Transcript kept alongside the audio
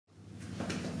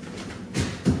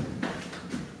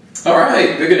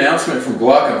Alright, big announcement from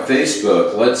Glock on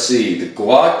Facebook. Let's see, the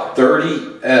Glock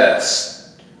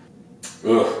 30S.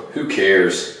 Ugh, who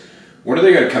cares? When are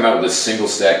they going to come out with a single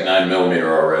stack 9mm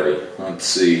already? Let's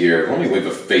see here. Let me leave a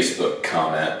Facebook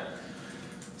comment.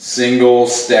 Single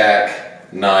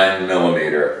stack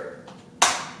 9mm.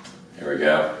 Here we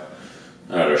go.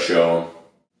 I ought to show them.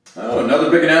 Oh,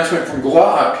 another big announcement from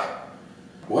Glock.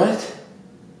 What?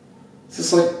 Is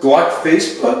this like Glock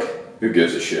Facebook? Who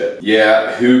gives a shit?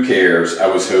 Yeah, who cares? I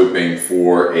was hoping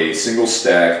for a single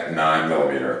stack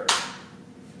 9mm.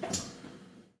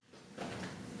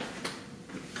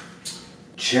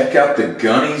 Check out the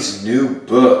Gunny's new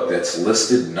book that's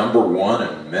listed #1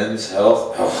 in Men's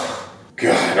Health. Oh,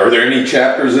 God, are there any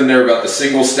chapters in there about the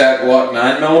single stack Glock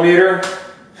 9mm?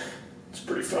 It's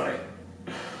pretty funny.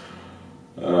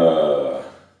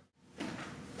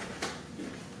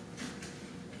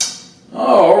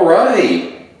 All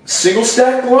right, single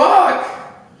stack Glock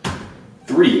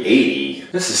 380.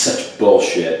 This is such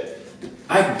bullshit.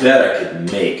 I bet I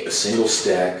could make a single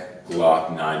stack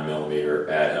Glock 9mm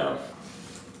at home.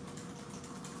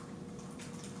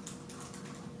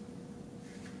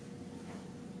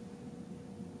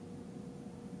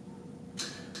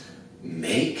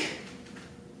 Make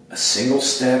a single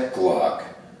stack Glock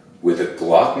with a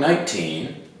Glock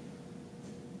 19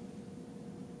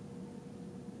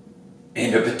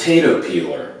 and a potato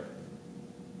peeler.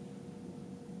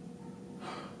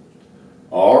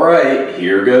 All right,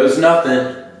 here goes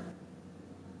nothing.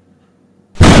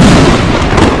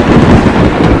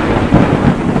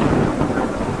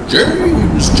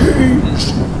 James,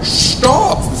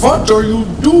 stop! What are you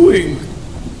doing?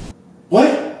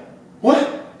 What?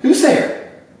 Who's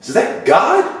there? Is that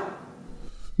God?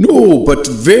 No, but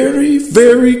very,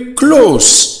 very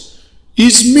close.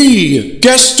 It's me,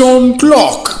 Gaston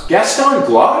Glock. Gaston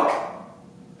Glock?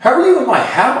 How are you in my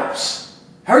house?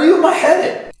 How are you in my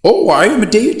head? Oh, I am a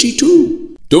deity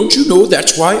too. Don't you know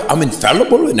that's why I'm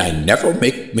infallible and I never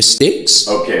make mistakes?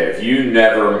 Okay, if you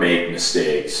never make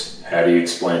mistakes, how do you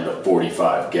explain the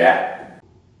 45 gap?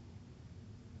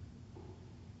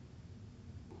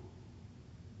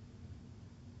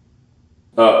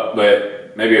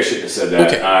 But maybe I shouldn't have said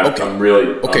that. Okay, I'm really,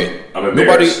 okay. I'm embarrassed.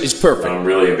 Nobody is perfect. I'm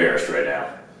really embarrassed right now.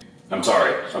 I'm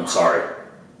sorry.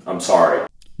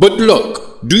 But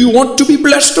look, do you want to be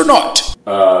blessed or not?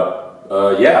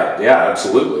 Yeah,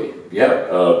 absolutely. Yeah,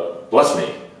 bless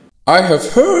me. I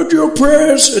have heard your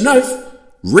prayers and I've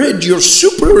read your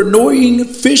super annoying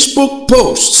Facebook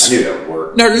posts. I knew that would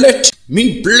work. Now let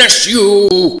me bless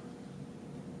you.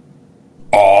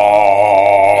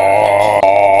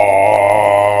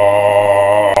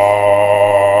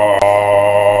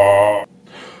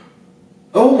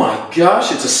 Oh my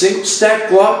gosh, it's a single stack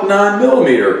Glock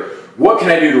 9mm. What can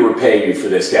I do to repay you for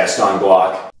this, Gaston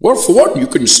Glock? Well, for one, you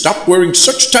can stop wearing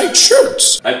such tight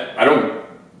shirts. I don't...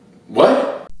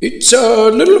 What? It's a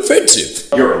little offensive.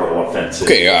 You're a little offensive.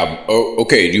 Okay,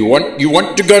 okay, do you want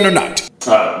the gun or not?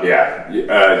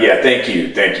 Yeah, thank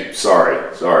you.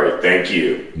 Sorry, thank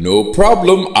you. No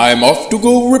problem, I'm off to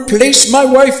go replace my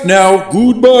wife now.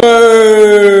 Goodbye!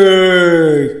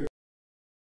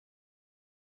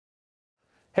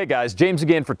 Hey guys, James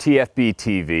again for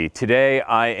TFBTV. Today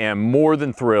I am more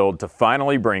than thrilled to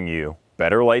finally bring you,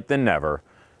 better late than never,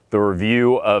 the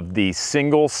review of the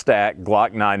single stack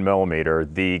Glock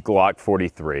 9mm, the Glock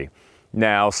 43.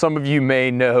 Now, some of you may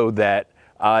know that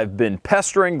I've been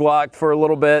pestering Glock for a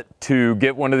little bit to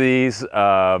get one of these.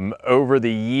 Over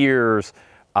the years,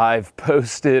 I've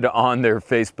posted on their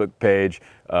Facebook page,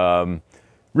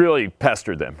 really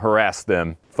pestered them, harassed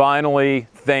them. Finally,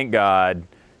 thank God,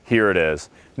 here it is.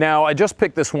 Now, I just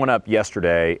picked this one up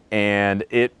yesterday, and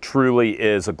it truly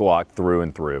is a Glock through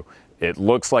and through. It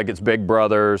looks like it's Big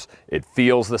Brother's. It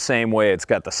feels the same way. It's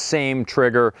got the same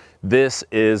trigger. This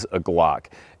is a Glock.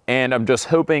 And I'm just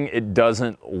hoping it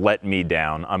doesn't let me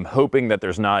down. I'm hoping that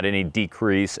there's not any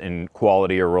decrease in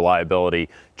quality or reliability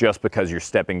just because you're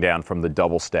stepping down from the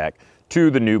double stack to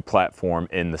the new platform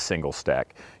in the single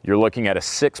stack. You're looking at a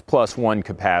 6+1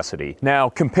 capacity. Now,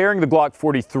 comparing the Glock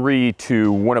 43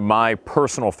 to one of my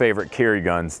personal favorite carry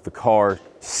guns, the Kahr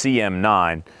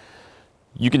PM9,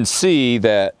 you can see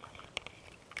that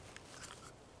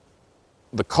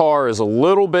the Kahr is a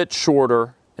little bit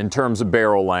shorter in terms of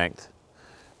barrel length.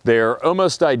 They're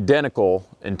almost identical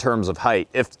in terms of height,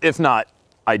 if not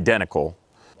identical.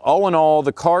 All in all,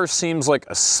 the Kahr seems like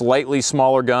a slightly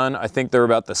smaller gun. I think they're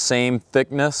about the same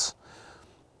thickness.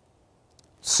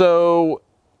 So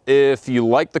if you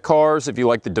like the Kahrs, if you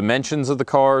like the dimensions of the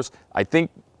Kahrs, I think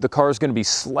the Kahr is going to be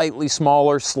slightly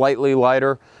smaller, slightly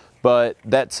lighter. But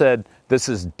that said, this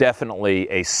is definitely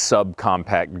a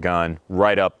subcompact gun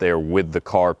right up there with the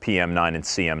Kahr PM9 and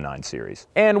CM9 series.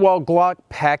 And while Glock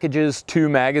packages 2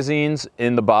 magazines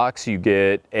in the box, you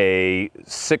get a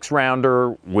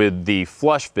 6-rounder with the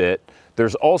flush fit.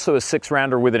 There's also a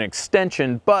 6-rounder with an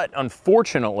extension, but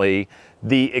unfortunately,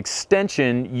 the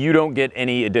extension, you don't get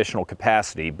any additional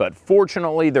capacity. But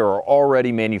fortunately, there are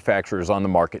already manufacturers on the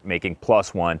market making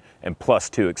 +1 and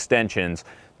 +2 extensions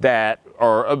that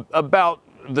are about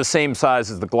the same size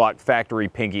as the Glock factory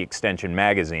pinky extension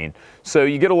magazine. So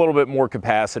you get a little bit more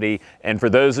capacity. And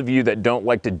for those of you that don't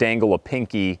like to dangle a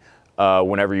pinky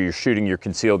whenever you're shooting your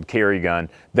concealed carry gun,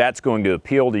 that's going to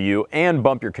appeal to you and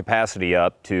bump your capacity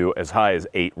up to as high as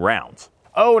 8 rounds.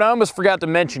 Oh, and I almost forgot to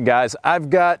mention, guys,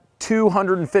 I've got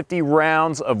 250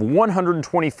 rounds of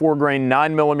 124 grain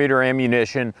 9mm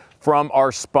ammunition from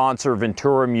our sponsor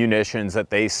Ventura Munitions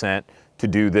that they sent to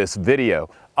do this video.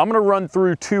 I'm gonna run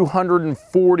through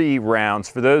 240 rounds.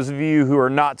 For those of you who are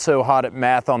not so hot at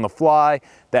math on the fly,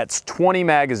 that's 20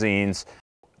 magazines,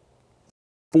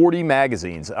 40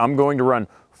 magazines. I'm going to run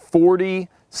 40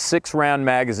 6-round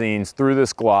magazines through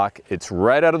this Glock. It's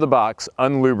right out of the box,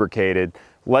 unlubricated.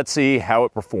 Let's see how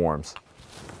it performs.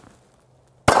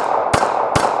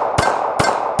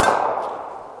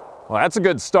 Well, that's a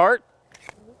good start.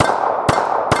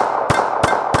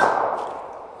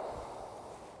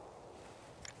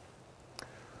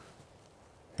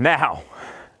 Now,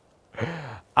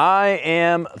 I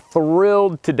am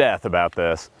thrilled to death about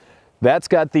this. That's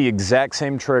got the exact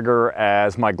same trigger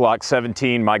as my Glock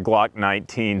 17, my Glock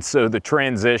 19, so the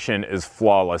transition is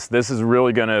flawless. This is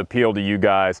really gonna appeal to you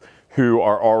guys who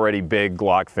are already big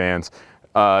Glock fans.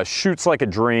 Shoots like a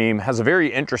dream, has a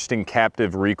very interesting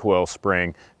captive recoil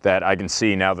spring that I can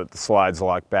see now that the slide's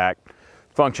locked back.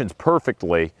 Functions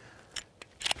perfectly.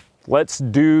 Let's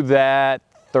do that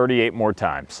 38 more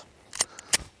times.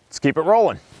 Let's keep it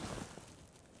rolling.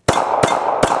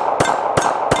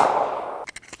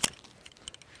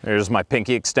 There's my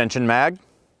pinky extension mag.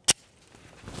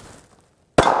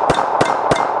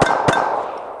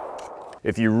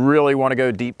 If you really want to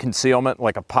go deep concealment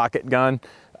like a pocket gun,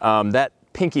 that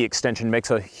pinky extension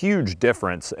makes a huge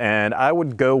difference, and I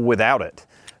would go without it.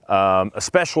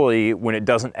 Especially when it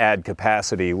doesn't add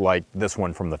capacity like this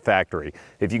one from the factory.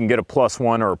 If you can get a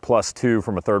 +1 or a +2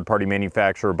 from a third-party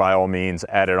manufacturer, by all means,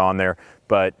 add it on there.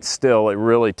 But still, it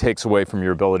really takes away from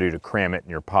your ability to cram it in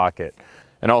your pocket.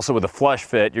 And also with a flush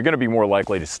fit, you're gonna be more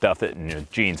likely to stuff it in your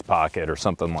jeans pocket or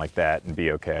something like that and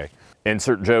be okay.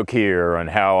 Insert joke here on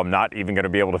how I'm not even gonna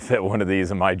be able to fit one of these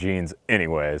in my jeans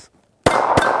anyways.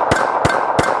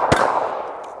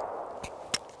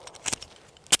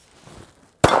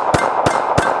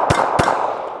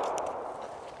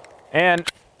 And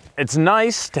it's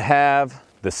nice to have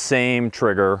the same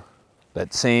trigger,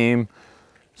 that same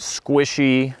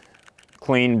squishy,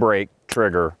 clean break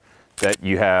trigger that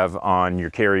you have on your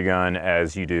carry gun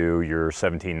as you do your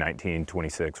 17, 19,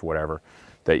 26, whatever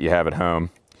that you have at home.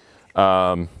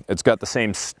 It's got the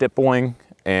same stippling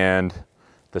and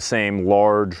the same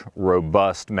large,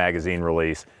 robust magazine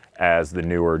release as the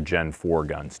newer Gen 4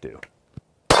 guns do.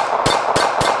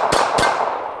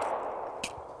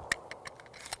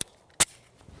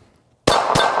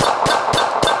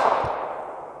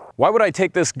 Why would I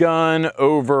take this gun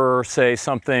over, say,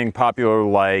 something popular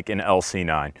like an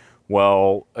LC9?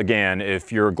 Well, again,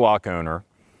 if you're a Glock owner,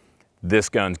 this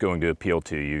gun's going to appeal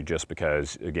to you just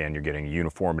because, again, you're getting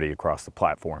uniformity across the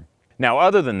platform. Now,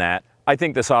 other than that, I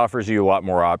think this offers you a lot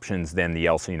more options than the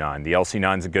LC9. The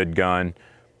LC9's a good gun,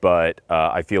 but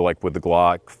I feel like with the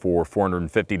Glock for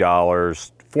 $450,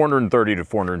 $430 to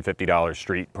 $450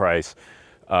 street price,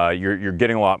 you're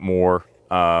getting a lot more.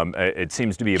 It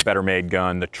seems to be a better made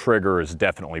gun. The trigger is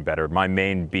definitely better. My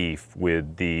main beef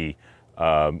with the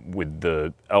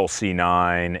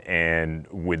LC9 and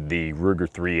with the Ruger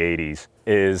 380s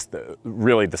is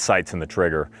really the sights and the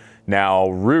trigger. Now,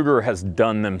 Ruger has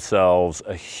done themselves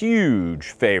a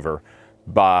huge favor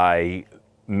by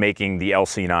making the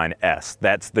LC9S.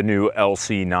 That's the new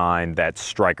LC9 that's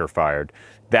striker fired.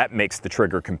 That makes the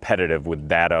trigger competitive with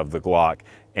that of the Glock,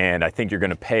 and I think you're going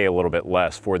to pay a little bit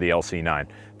less for the LC9.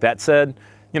 That said,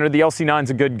 you know, the LC9's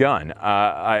a good gun.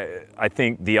 I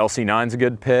think the LC9's a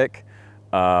good pick.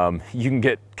 You can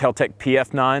get Kel-Tec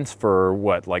PF9s for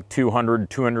what, like $200,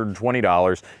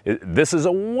 $220. This is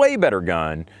a way better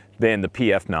gun than the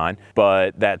PF9,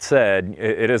 but that said,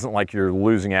 it isn't like you're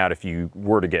losing out if you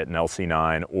were to get an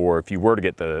LC9 or if you were to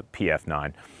get the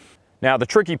PF9. Now, the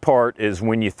tricky part is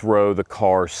when you throw the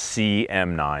Kahr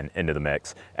CM9 into the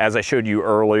mix. As I showed you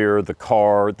earlier, the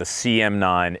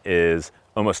CM9 is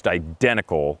almost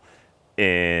identical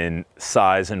in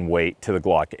size and weight to the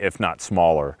Glock, if not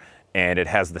smaller, and it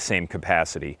has the same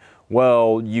capacity.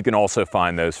 Well, you can also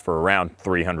find those for around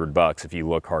 300 bucks if you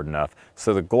look hard enough.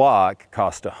 So the Glock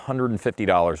cost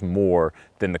 $150 more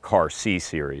than the Kahr C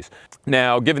series.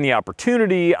 Now, given the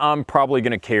opportunity, I'm probably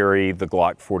gonna carry the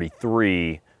Glock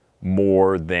 43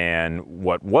 more than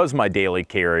what was my daily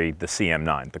carry, the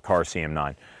CM9, the Kahr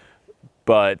CM9.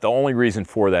 But the only reason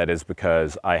for that is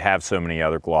because I have so many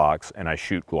other Glocks and I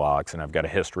shoot Glocks and I've got a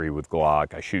history with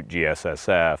Glock. I shoot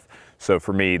GSSF. So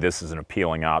for me, this is an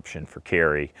appealing option for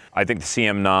carry. I think the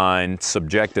CM9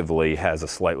 subjectively has a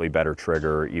slightly better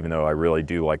trigger, even though I really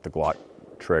do like the Glock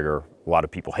trigger. A lot of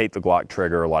people hate the Glock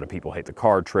trigger. A lot of people hate the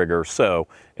Kahr trigger. So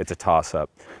it's a toss-up.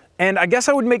 And I guess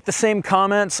I would make the same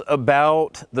comments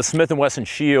about the Smith & Wesson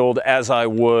Shield as I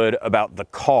would about the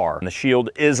Kahr. The Shield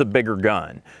is a bigger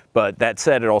gun, but that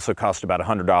said, it also costs about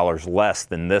 $100 less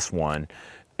than this one,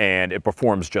 and it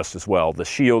performs just as well. The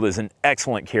Shield is an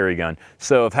excellent carry gun,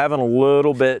 so if having a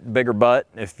little bit bigger butt,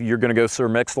 if you're gonna go Sir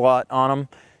Mix-a-Lot on them,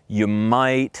 you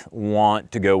might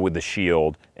want to go with the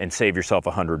Shield and save yourself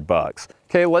 100 bucks.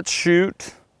 Okay, let's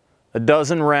shoot a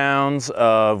dozen rounds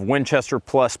of Winchester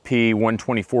Plus P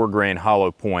 124 grain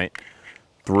hollow point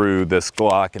through this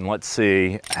Glock, and let's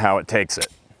see how it takes it.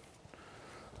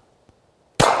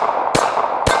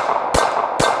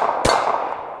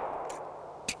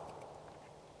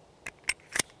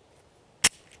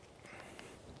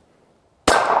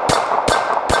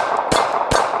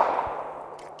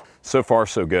 So far,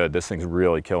 so good. This thing's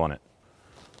really killing it.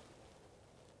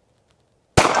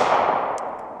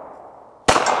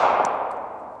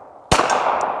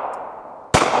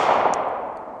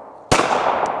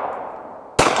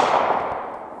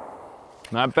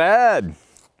 Not bad.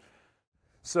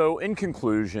 So in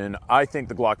conclusion, I think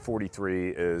the Glock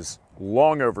 43 is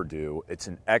long overdue. It's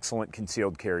an excellent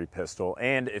concealed carry pistol.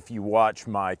 And if you watch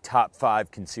my top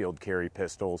 5 concealed carry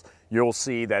pistols, you'll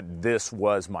see that this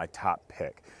was my top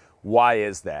pick. Why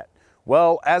is that?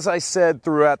 Well, as I said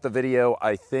throughout the video,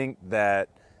 I think that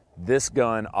this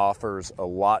gun offers a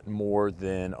lot more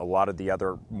than a lot of the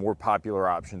other more popular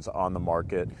options on the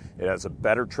market. It has a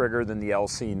better trigger than the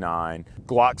LC9.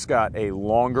 Glock's got a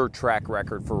longer track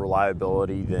record for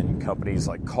reliability than companies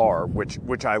like Kahr,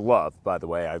 which I love, by the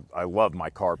way. I love my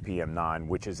Kahr PM9,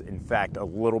 which is in fact a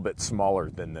little bit smaller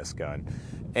than this gun.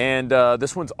 And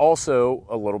this one's also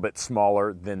a little bit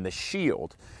smaller than the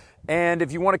Shield. And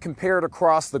if you want to compare it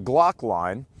across the Glock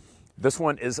line, this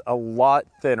one is a lot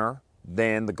thinner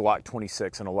than the Glock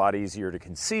 26 and a lot easier to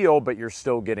conceal, but you're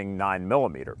still getting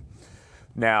 9mm.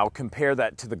 Now compare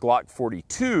that to the Glock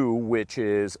 42, which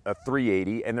is a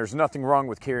 380, and there's nothing wrong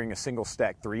with carrying a single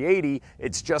stack 380.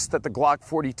 It's just that the Glock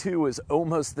 42 is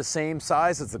almost the same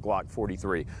size as the Glock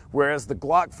 43, whereas the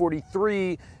Glock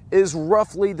 43 is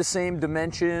roughly the same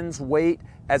dimensions, weight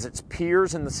as its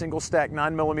peers in the single stack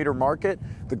 9mm market.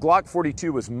 The Glock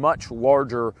 42 is much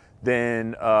larger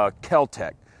than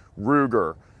Kel-Tec,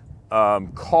 Ruger,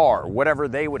 Kahr, whatever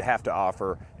they would have to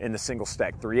offer in the single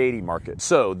stack 380 market.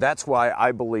 So that's why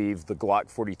I believe the Glock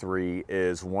 43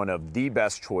 is one of the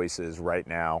best choices right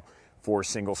now for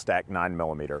single stack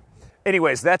 9mm.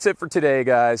 Anyways, that's it for today,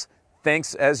 guys.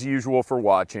 Thanks as usual for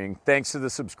watching. Thanks to the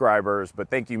subscribers, but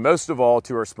thank you most of all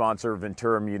to our sponsor,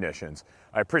 Ventura Munitions.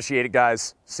 I appreciate it,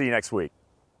 guys. See you next week.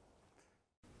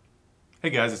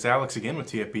 Hey guys, it's Alex again with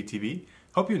TFBTV.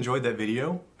 Hope you enjoyed that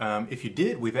video. If you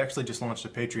did, we've actually just launched a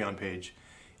Patreon page.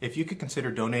 If you could consider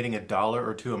donating $1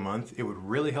 or $2 a month, it would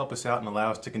really help us out and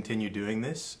allow us to continue doing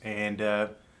this.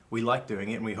 And we like doing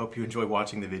it, and we hope you enjoy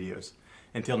watching the videos.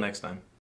 Until next time.